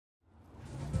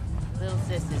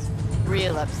Julius is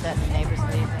real upset the neighbors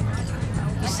leaving.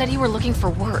 You said you were looking for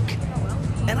work.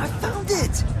 And I found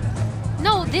it!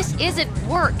 No, this isn't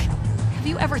work. Have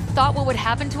you ever thought what would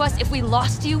happen to us if we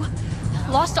lost you?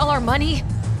 Lost all our money?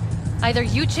 Either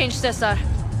you change Cesar,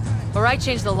 or I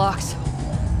change the locks.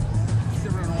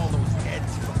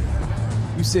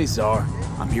 You say, Czar.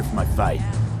 I'm here for my fight.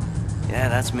 Yeah,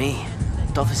 that's me.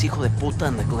 Toughest hijo de puta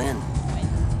in the Glen.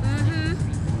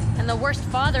 Mm-hmm. And the worst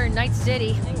father in Night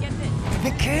City.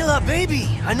 Michaela, baby!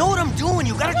 I know what I'm doing,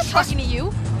 you gotta I'm not trust talking to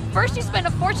you. First you spend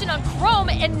a fortune on chrome,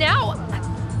 and now...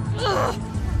 Ugh.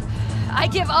 I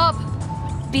give up.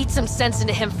 Beat some sense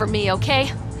into him for me,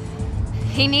 okay?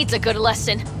 He needs a good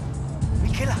lesson.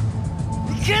 Michaela!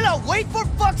 Michaela, wait for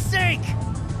fuck's sake!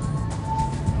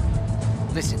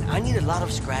 Listen, I need a lot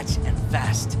of scratch and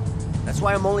fast. That's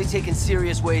why I'm only taking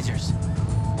serious wagers.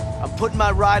 I'm putting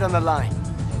my ride on the line.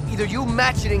 Either you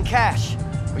match it in cash,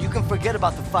 or you can forget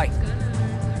about the fight.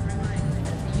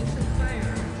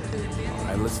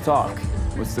 Alright, let's talk.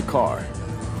 What's the car?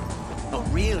 A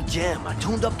real gem, a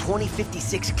tuned-up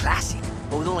 2056 Classic,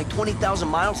 but with only 20,000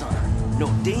 miles on her.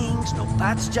 No dings, no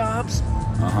patch jobs.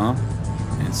 Uh-huh.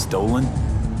 And stolen?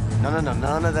 No,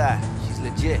 none of that. She's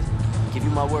legit. Give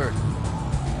you my word.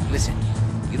 Listen,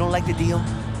 you don't like the deal?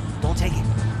 Don't take it.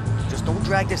 Just don't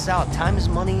drag this out. Time is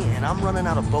money, and I'm running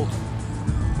out of both.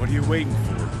 What are you waiting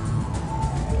for?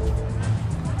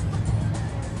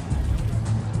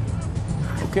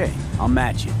 Okay, I'll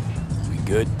match it. We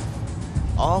good?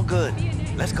 All good.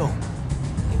 Let's go.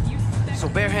 So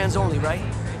bare hands only, right?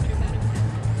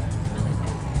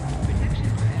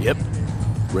 Yep.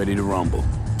 Ready to rumble.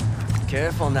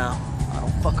 Careful now. I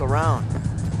don't fuck around.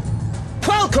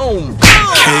 Welcome!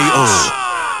 KO.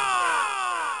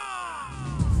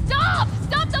 Stop!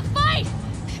 Stop the fight!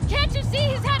 Can't you see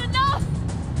he's had enough?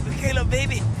 Michaela,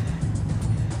 baby.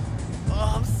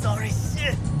 Oh, I'm sorry.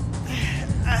 Shit.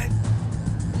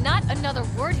 Not another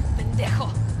word, you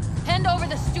pendejo. Hand over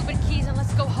the stupid keys and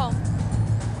let's go home.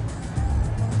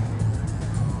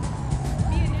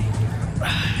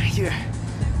 Here.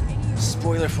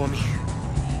 Spoiler for me.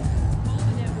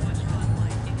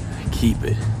 Keep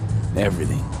it.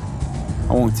 Everything.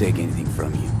 I won't take anything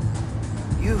from you.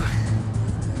 You...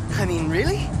 I mean,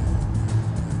 really?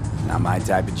 Not my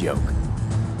type of joke.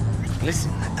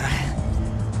 Listen,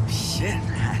 shit.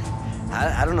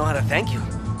 I don't know how to thank you.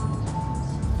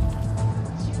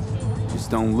 Just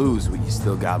don't lose what you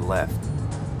still got left.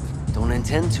 Don't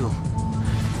intend to.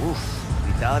 Oof,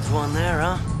 we dodged one there,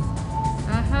 huh?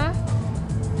 Uh-huh.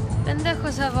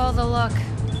 Pendejos have all the luck.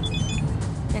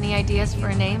 Any ideas for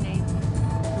a name?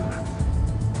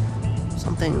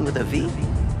 Something with a V?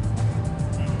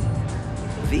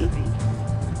 V?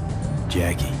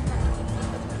 Jackie.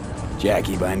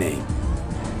 Jackie by name.